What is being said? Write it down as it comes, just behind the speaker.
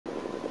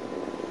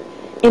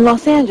In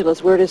Los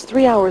Angeles, where it is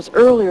 3 hours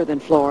earlier than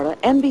Florida,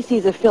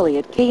 NBC's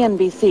affiliate,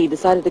 KNBC,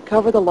 decided to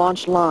cover the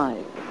launch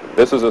live.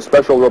 This is a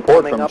special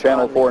report from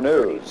Channel 4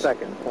 News.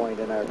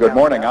 Good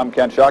morning, I'm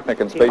Ken Shocknick,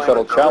 and Space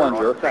Shuttle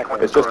Challenger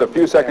is just a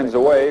few seconds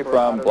away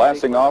from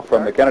blasting off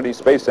from the Kennedy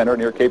Space Center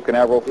near Cape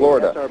Canaveral,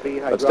 Florida.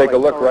 Let's take a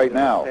look right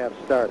now.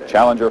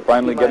 Challenger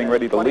finally getting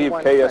ready to leave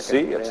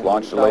KSC. Its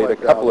launch delayed a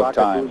couple of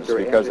times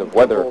because of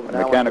weather and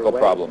mechanical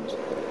problems.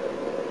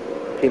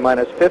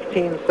 T-minus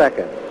 15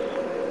 seconds.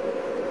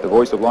 The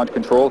voice of launch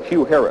control,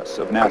 Hugh Harris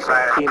of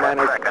NASA.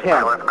 T-minus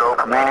 10,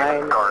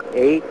 9,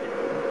 8,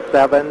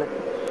 7,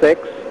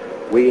 6.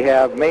 We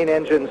have main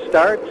engine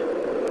start.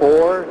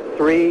 4,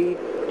 3,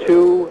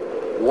 2,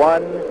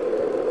 1,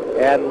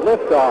 and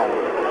liftoff.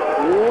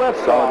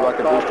 Solid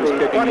rocket boosters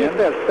kicking in.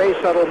 25th Space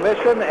Shuttle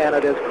mission, and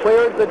it has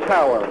cleared the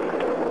tower.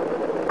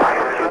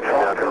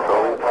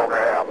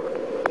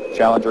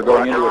 Challenger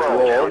going into its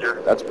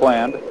roll. That's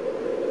planned.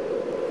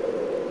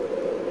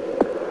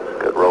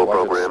 Good roll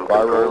program.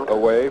 Spiral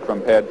away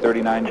from pad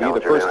 39B,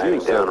 the first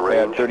use of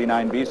pad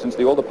 39B since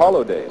the old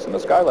Apollo days and the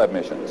Skylab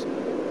missions.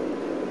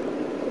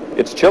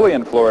 It's chilly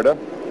in Florida.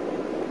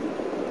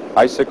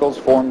 Icicles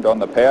formed on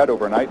the pad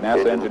overnight.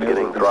 NASA engineers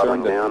are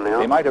concerned that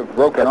they might have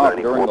broken off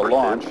during the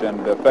launch and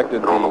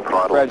affected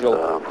the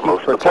fragile heat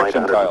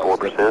protection tiles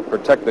that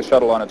protect the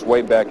shuttle on its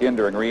way back in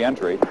during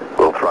re-entry.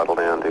 We'll throttle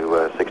down to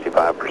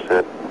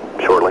 65%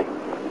 shortly.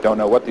 Don't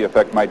know what the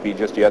effect might be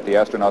just yet. The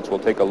astronauts will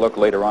take a look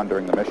later on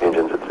during the mission.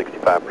 Engines at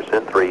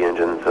 65%, 3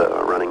 engines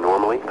running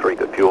normally, 3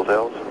 good fuel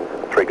cells,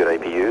 3 good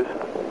APUs.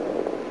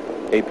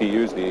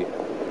 APUs, the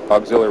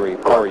auxiliary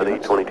power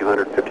units.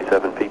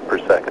 2,257 feet per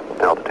second.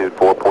 Altitude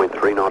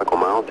 4.3 nautical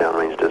miles,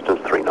 downrange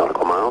distance 3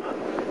 nautical miles.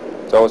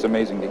 It's always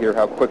amazing to hear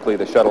how quickly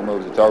the shuttle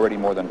moves. It's already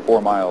more than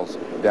 4 miles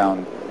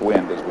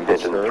downwind as we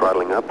just heard. Engines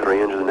throttling up, 3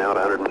 engines now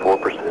at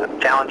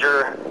 104%.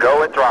 Challenger,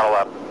 go and throttle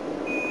up.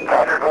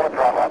 Challenger, go and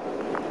throttle up.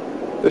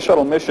 This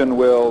shuttle mission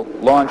will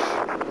launch,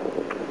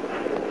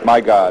 my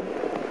God.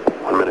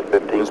 1 minute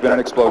 15 There's been an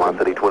explosion.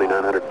 Velocity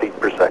 2,900 feet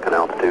per second.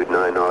 Altitude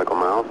 9 nautical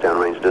miles.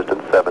 Downrange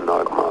distance 7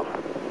 nautical miles.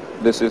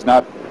 This is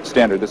not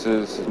standard. This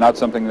is not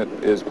something that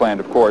is planned,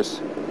 of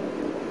course.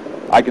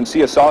 I can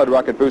see a solid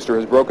rocket booster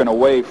has broken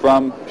away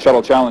from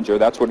Shuttle Challenger.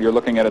 That's what you're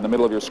looking at in the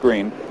middle of your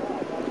screen.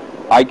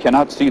 I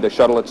cannot see the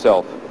shuttle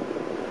itself.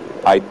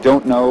 I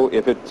don't know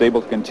if it's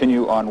able to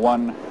continue on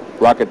one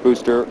rocket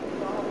booster.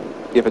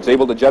 If it's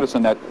able to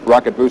jettison that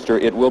rocket booster,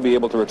 it will be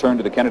able to return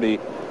to the Kennedy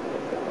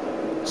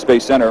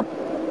Space Center.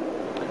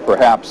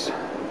 Perhaps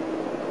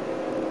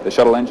the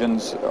shuttle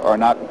engines are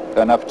not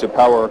enough to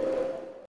power